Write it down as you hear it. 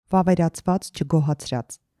Վավերացված,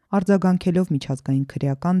 չգոհացրած, արձագանքելով միջազգային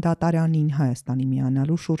քրեական դատարանին Հայաստանի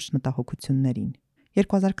միանալու շուրջ մտահոգություններին։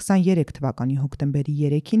 2023 թվականի հոկտեմբերի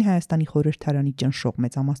 3-ին Հայաստանի խորհրդարանի ճնշող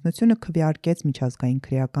մեծամասնությունը քվեարկեց միջազգային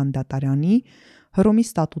քրեական դատարանի Հռոմի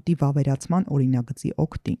ստատուտի վավերացման օրինագծի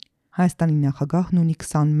օգտին։ Հայաստանի նախագահն ունի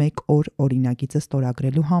 21 օր օրինագիծը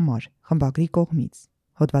ստորագրելու համար խմբագրի կողմից։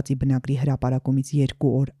 Հոդվածի բնագրի հրապարակումից 2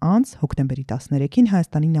 օր անց, հոկտեմբերի 13-ին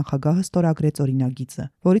Հայաստանի նախագահը ստորագրեց օրինագիծը,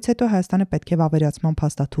 որից հետո Հայաստանը պետք է վավերացման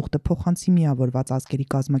փաստաթուղթը փոխանցի միավորված ազգերի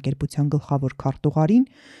կազմակերպության գլխավոր քարտուղարին,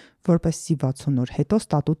 որպեսզի 60 օր հետո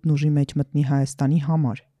ստատուտն ուժի մեջ մտնի Հայաստանի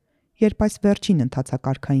համար։ Երբ այս վերջին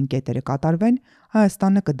ընթացակարգային կետերը կատարվեն,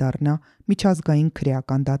 Հայաստանը կդառնա միջազգային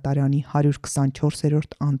քրեական դատարանի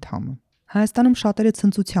 124-րդ անդամը։ Հայաստանում շատերը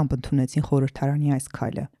ցնծությամբ ընդունեցին խորհրդարանի այս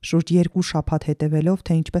քայլը։ Շուրջ 2 շաբաթ հետևելով,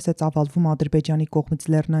 թե ինչպես է ծավալվում Ադրբեջանի կողմից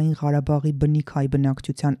Լեռնային Ղարաբաղի բնիկ հայ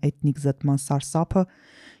բնակչության էթնիկ զտման սարսափը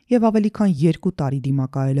եւ ավելի քան 2 տարի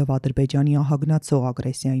դիմակայելով Ադրբեջանի ահագնացող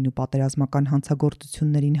ագրեսիային ու պատերազմական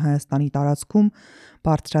հանցագործություններին Հայաստանի տարածքում,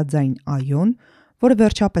 բարձրաձայն այոն, որը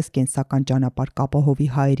վերջապես կենսական ճանապարհ կապահովի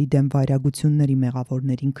հայերի դեմ վայրագությունների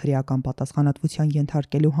մեղավորներին քրեական պատասխանատվության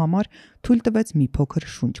ենթարկելու համար, թույլ տվեց մի փոքր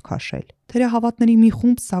շունչ քաշել։ Թերահավատների մի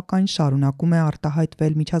խումբ, սակայն, շարունակում է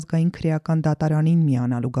արտահայտվել միջազգային քրեական դատարանին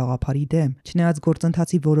միանալու գաղափարի դեմ, չնայած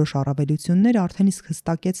գործընթացի որոշ առավելություններ արդեն իսկ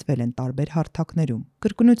հստակեցվել են տարբեր հարթակներում։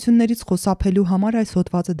 Կրկնություններից խուսափելու համար այս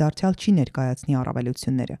հոդվածը դարձյալ չի ներկայացնի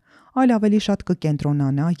առավելությունները, այլ ավելի շատ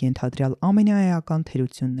կկենտրոնանա ենթադրյալ ամենաէական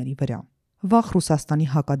թերությունների վրա։ Վախ Ռուսաստանի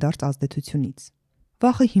հակադարձ ազդեցությունից։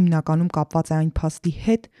 Վախը հիմնականում կապված է այն փաստի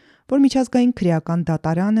հետ, որ միջազգային քրեական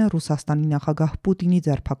դատարանը Ռուսաստանի նախագահ Պուտինի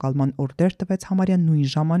ձերբակալման օրդեր տվեց համարյա նույն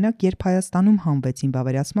ժամանակ, երբ Հայաստանում հանվեցին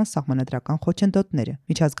վավերացման սահմանադրական խոչընդոտները։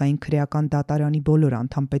 Միջազգային քրեական դատարանի բոլոր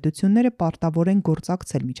անդամ պետությունները պարտավոր են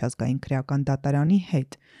գործակցել միջազգային քրեական դատարանի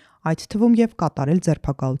հետ, այդ թվում եւ կատարել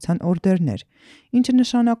ձերբակալության օրդերներ, ինչը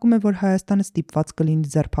նշանակում է, որ Հայաստանը ստիպված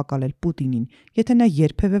կլինի ձերբակալել Պուտինին, եթե նա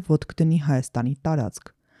երբևէ ոտք դնի Հայաստանի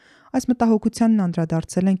տարածք։ Այս մտահոգությանն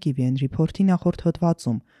անդրադարձել են Kivien Report-ի նախորդ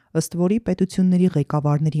հոդվածում, ըստ որի պետությունների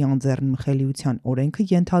ղեկավարների անձեռնմխելիության օրենքը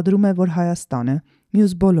ենթադրում է, որ Հայաստանը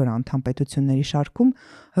մյուս բոլոր անդամ պետությունների շարքում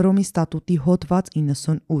Հռոմի ստատուտի հոդված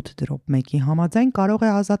 98/1-ի համաձայն կարող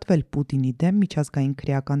է ազատվել Պուտինի դեմ միջազգային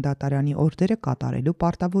քրեական դատարանի օրդերը կատարելու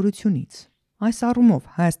պարտավորությունից։ Այս առումով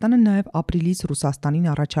Հայաստանը նաև ապրիլից Ռուսաստանին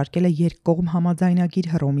առաջարկել է երկկողմ համաձայնագիր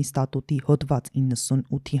Հռոմի ստատուտի հոդված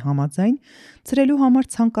 98-ի համաձայն ծրելու համար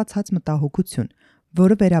ցանկացած մտահոգություն,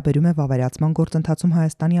 որը վերաբերում է վավերացման գործընթացում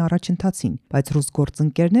Հայաստանի առաջընթացին, բայց ռուս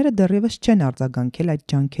գործընկերները դեռևս չեն արձագանքել այդ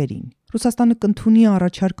ջանքերին։ Ռուսաստանը կընդունի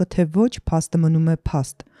առաջարկը թե ոչ, փաստը մնում է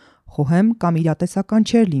փաստ։ Խոհեմ կամ իրատեսական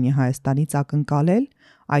չէր լինի Հայաստանից ակնկալել,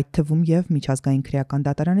 այդ թվում եւ միջազգային քրեական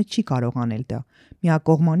դատարանը չի կարող անել դա,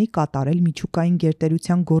 միակողմանի կատարել միջուկային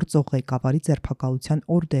գերտերության գործող ղեկավարի ձերբակալության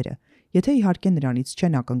օրդերը, եթե իհարկե նրանից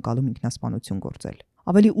չեն ակնկալում ինքնասպանություն գործել։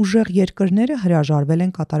 Ավելի ուժեղ երկրները հրաժարվել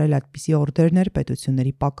են կատարել այդպիսի օրդերներ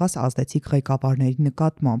պետությունների պակաս ազդեցիկ ղեկավարների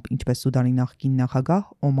նկատմամբ, ինչպես Սուդանի նախկին նախագահ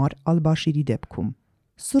Օմար Ալ-Բաշիրի դեպքում։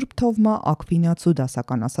 Սուրբ Թովմա Ակվինացու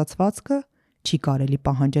դասական ասացվածքը չի կարելի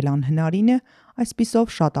պահանջել անհնարինը,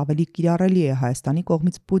 այսպիսով շատ ավելի կիրառելի է Հայաստանի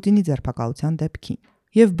կողմից Պուտինի ձերբակալության դեպքին։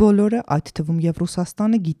 Եվ բոլորը, այդ թվում եւ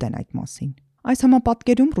Ռուսաստանը, գիտեն այդ մասին։ Այս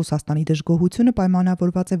համապատկերում Ռուսաստանի դժգոհությունը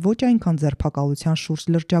պայմանավորված է ոչ այնքան ձերբակալության շուրջ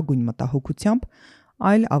լրջագույն մտահոգությամբ,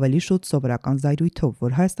 այլ ավելի շուտ սովորական զայրույթով,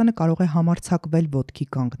 որ Հայաստանը կարող է համարձակվել ոտքի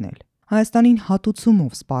կանգնել։ Հայաստանին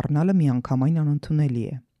հատուցումով սպառնալը միանգամայն անընդունելի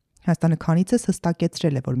է։ Հայաստանը քանիցս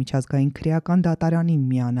հստակեցրել է, որ միջազգային քրեական դատարանին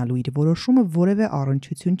միանալու իր որոշումը որևէ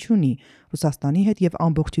առնչություն չունի Ռուսաստանի հետ եւ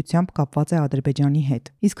ամբողջությամբ կապված է Ադրբեջանի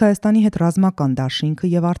հետ։ Իսկ Հայաստանի հետ ռազմական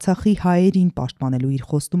դաշինքը եւ Արցախի հայերին պաշտպանելու իր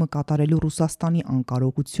խոստումը կատարելու Ռուսաստանի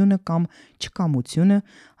անկարողությունը կամ չկամությունը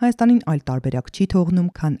Հայաստանին այլ տարբերակ չի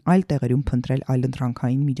թողնում, քան այլ տեղերում փնտրել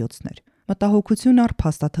այլընտրանքային միջոցներ։ Մտահոգություն առ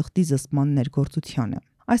փաստաթղթի զսպման ներգործությանը։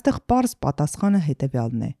 Այստեղ պարզ պատասխանը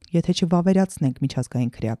հետևյալն է. եթե չվավերացնենք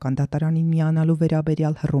միջազգային քրեական դատարանին միանալու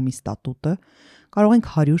վերաբերյալ Հռոմի ստատուտը, կարող ենք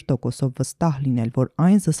 100%-ով վստահ լինել, որ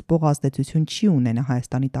այն զսպող ազդեցություն չի ունենա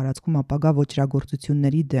Հայաստանի տարածքում ապագա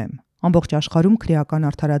ոճրագործությունների դեմ։ Ամբողջ աշխարհում քրեական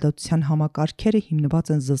արդարադատության համակարգերը հիմնված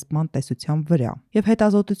են զսպման տեսության վրա, եւ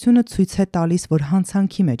հետազոտությունը ցույց է տալիս, որ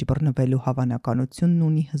հանցանքի մեջ բռնվելու հավանականությունն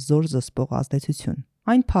ունի հզոր զսպող ազդեցություն։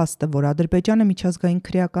 Այն փաստը, որ Ադրբեջանը միջազգային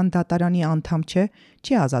քրեական դատարանի անդամ չէ,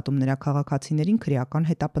 չի ազատում նրա քաղաքացիներին քրեական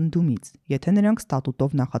հետապնդումից, եթե նրանք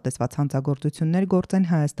ստատուտով նախատեսված հանցագործություններ գործեն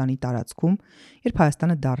Հայաստանի տարածքում, երբ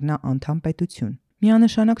Հայաստանը դառնա անդամ պետություն։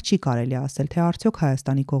 Միանշանակ չի կարելի ասել, թե արդյոք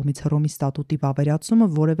Հայաստանի կողմից Հռոմի ստատուտի վավերացումը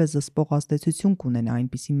որևէ զսպող ազդեցություն կունենա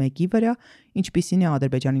այնպիսի մեկի վրա, ինչպիսին է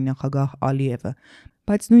Ադրբեջանի նախագահ Ալիևը,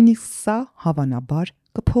 բայց նույնիսկ սա հավանաբար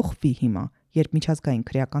կփոխվի հիմա, երբ միջազգային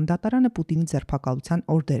քրեական դատարանը Պուտինի ձերբակալության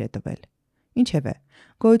օրդեր է տվել։ Ինչևէ,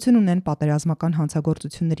 գոյություն ունեն պատերազմական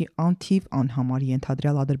հանցագործությունների անթիվ անհամար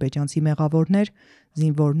ենթադրյալ ադրբեջանցի մեղավորներ,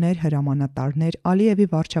 զինվորներ, հրամանատարներ, Ալիևի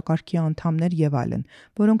վարչակարգի անդամներ եւ այլն,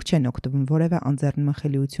 որոնք չեն օգտվում որևէ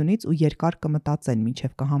անձեռնմխելիությունից ու երկար կմտածեն,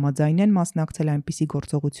 մինչև կհամաձայնեն մասնակցել այնպիսի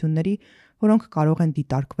գործողությունների, որոնք կարող են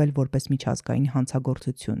դիտարկվել որպես միջազգային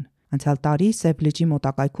հանցագործություն։ Անցյալ տարի Սև լճի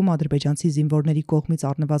մոտակայքում ադրբեջանցի զինվորների կողմից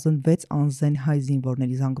առնվազն 6 անզեն հայ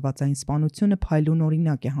զինվորների զանգվածային սպանությունը փայլուն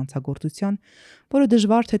օրինակ է հանցագործության, որը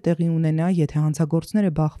դժվար թե տեղի ունենա, եթե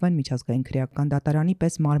հանցագործները բախվեն միջազգային քրեական դատարանի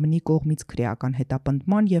պես մարմնի կողմից քրեական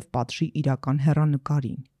հետապնդման եւ պատժի իրական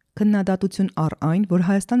հեռանկարին։ Քննադատություն առ այն, որ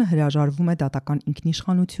Հայաստանը հրաժարվում է դատական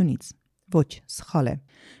ինքնիշխանությունից։ Ոչ, սխալ է։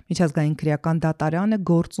 Միջազգային քրեական դատարանը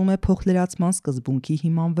գործում է փոխլրացման սկզբունքի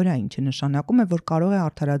հիման վրա, ինչը նշանակում է, որ կարող է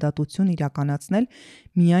արդարադատություն իրականացնել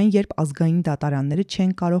միայն երբ ազգային դատարանները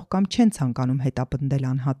չեն կարող կամ չեն ցանկանում հետապնդել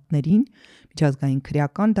անհատներին միջազգային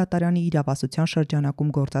քրեական դատարանի իրավասության շրջանակում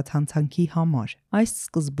գործած հանցանքի համար։ Այս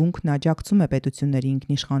սկզբունքն աջակցում է պետությունների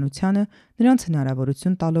ինքնիշխանությանը, նրանց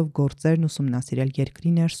հնարավորություն տալով գործերն ուսումնասիրել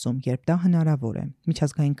երկրի ներսում, երբ դա հնարավոր է։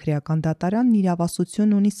 Միջազգային քրեական դատարանն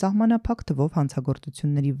իրավասություն ունի սահմանափակ թվով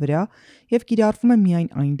հանցագործությունների վրա եւ կիրառվում է միայն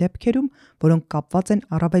այն դեպքերում, որոնք կապված են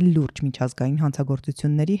առավել լուրջ միջազգային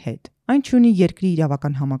հանցագործությունների հետ։ Այն չունի երկրի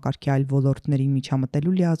իրավական համակարգի այլ ոլորտներին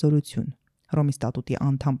միջամտելու լիազորություն։ Հռոմի ստատուտի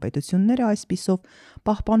անդամ պետությունները այսպիսով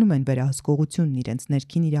պահպանում են վերահսկողությունն իրենց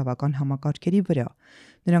ներքին իրավական համակարգերի վրա։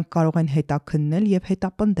 Նրանք կարող են հետաքննել եւ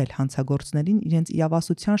հետապնդել հանցագործներին իրենց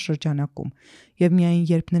իրավասության շրջանակում, եւ միայն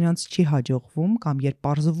երբ նրանց չի հաջողվում կամ երբ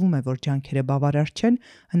պարզվում է, որ ջանքերը բավարար չեն,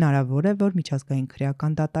 հնարավոր է, որ միջազգային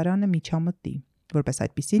քրեական դատարանը միջամտի։ Որպես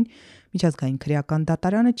այդպիսին, միջազգային քրեական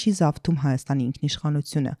դատարանը չի զավթում Հայաստանի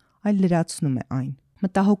ինքնիշխանությունը, այլ լրացնում է այն։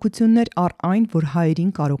 Մտահոգություններ առ այն, որ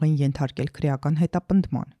հայերին կարող են ենթարկել քրեական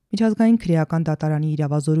հետապնդման։ Միջազգային քրեական դատարանի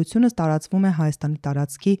իրավազորությունը տարածվում է Հայաստանի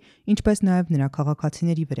տարածքի, ինչպես նաև նրա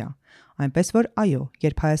քաղաքացիների վրա։ Այնպես որ այո,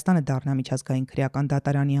 երբ Հայաստանը դառնա միջազգային քրեական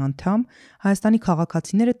դատարանի անդամ, Հայաստանի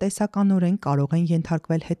քաղաքացիները տեսականորեն կարող են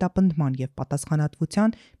ենթարկվել հետապնդման եւ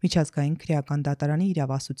պատասխանատվության միջազգային քրեական դատարանի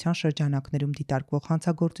իրավասության շրջանակներում դիտարկվող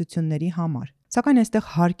հանցագործությունների համար։ Սակայն այստեղ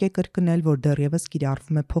հարկ է կրկնել, որ դեռևս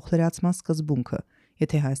կիրառվում է փոխլրացման սկզբունքը։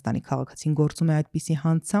 Եթե Հայաստանի քաղաքացին գործում է այդպիսի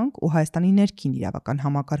հանցանք ու Հայաստանի ներքին իրավական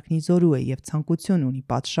համակարգն զորու է եւ ցանկություն ունի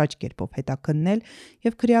պատշաճ կերպով հետաքննել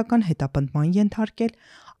եւ քրեական հետապնդման ենթարկել,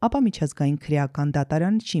 ապա միջազգային քրեական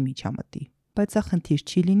դատարանը չի միջամտի։ Բայց սա խնդիր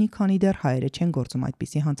չի լինի, քանի դեռ հայերը չեն գործում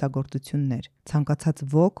այդպիսի հանցագործություններ։ Ցանկացած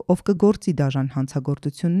ոք, ով կգործի դաժան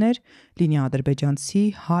հանցագործություններ, լինի ադրբեջանցի,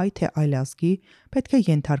 հայ թե այլ ազգի, պետք է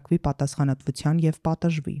ենթարկվի պատասխանատվության եւ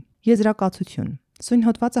պատժվի։ Եզրակացություն։ Սույն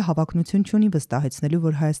հոդվածը հավակնություն չունի վստահեցնելու,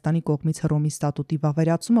 որ Հայաստանի կողմից Հռոմի ստատուտի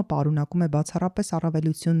վավերացումը պարունակում է բացառապես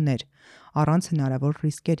առավելություններ, առանց հնարավոր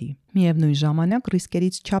ռիսկերի։ Միևնույն ժամանակ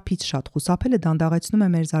ռիսկերից չափից շատ խուսափելը դանդաղեցնում է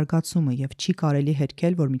մեր զարգացումը եւ չի կարելի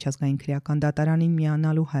հերքել, որ միջազգային քրեական դատարանին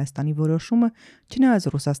միանալու Հայաստանի որոշումը, չնայած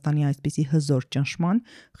Ռուսաստանի այսպիսի հզոր ճնշման,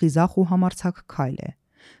 խիզախ ու համարձակ քայլ է։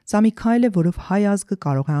 Սա մի քայլ է, որով հայ ազգը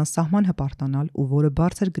կարող է անսահման հպարտանալ ու որը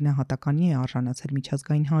բարձր գնահատականի է արժանացել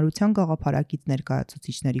միջազգային հանրության գաղափարակից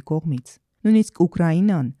ներկայացուցիչների կողմից։ Նույնիսկ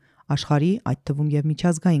Ուկրաինան աշխարհի, այդ թվում եւ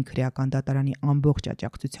միջազգային քրեական դատարանի ամբողջ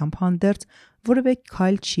աջակցությամբ հանդերձ որևէ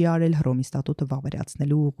քայլ չի արել Հռոմի ստատուտը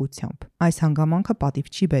վավերացնելու ուղղությամբ։ Այս հանգամանքը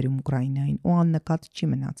պատիվ չի բերում Ուկրաինային ու աննկատ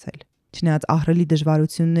չի մնացել։ Չնայած ահռելի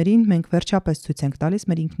դժվարություններին, մենք վերջապես ցույց ենք տալիս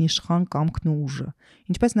մեր ինքնիշխան կամքն ու ուժը,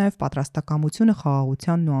 ինչպես նաև պատրաստակամությունը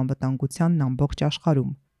խաղաղությանն ու անվտանգությանն ամբողջ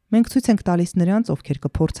աշխարհում։ Մենք ցույց ենք տալիս նրանց, ովքեր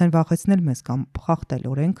կփորձեն վախեցնել մեզ կամ խախտել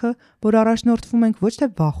օրենքը, որ առաջնորդվում ենք ոչ թե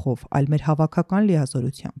վախով, այլ մեր հավաքական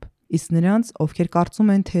լիազորությամբ։ Իսկ նրանց, ովքեր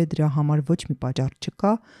կարծում են, թե դրա համար ոչ մի պատճառ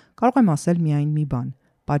չկա, կարող եմ ասել միայն մի բան.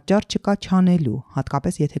 պատճառ չկա չանելու,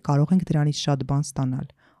 հատկապես եթե կարող ենք դրանից շատ բան ստանալ։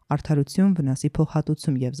 Արդարություն, վնասի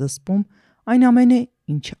փոխհատուցում եւ զսպում, այն ամենը,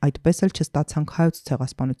 ինչ այդպես էլ չստացանք հայոց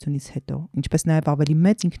ցեղասպանությունից հետո, ինչպես նաև ավելի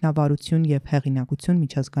մեծ ինքնավարություն եւ հեղինակություն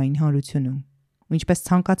միջազգային հանրությունում։ Ու ինչպես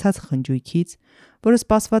ցանկացած խնջույքից, որը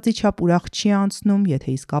սպասվածի չափ ուրախ չի անցնում, եթե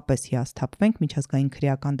իսկապես հիասթափվենք միջազգային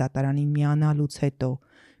քրեական դատարանին միանալուց հետո,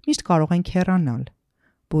 միշտ կարող ենք հեռանալ։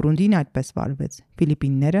 Բուրունդին այդպես վարվեց,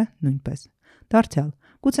 Ֆիլիպինները նույնպես։ Դարձյալ,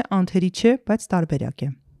 գուցե անթերի չէ, բայց տարբերակ է։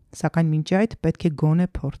 Սակայն մինչ այդ պետք է գոնե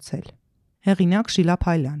փորձել։ Հեղինակ Շիլա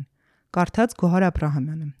Փայլան, կարդաց Գոհար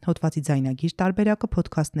Աբրահամյանը, հոդվածի ձայնագիր տարբերակը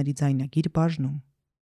Փոդքասթների ձայնագիր բաժնում։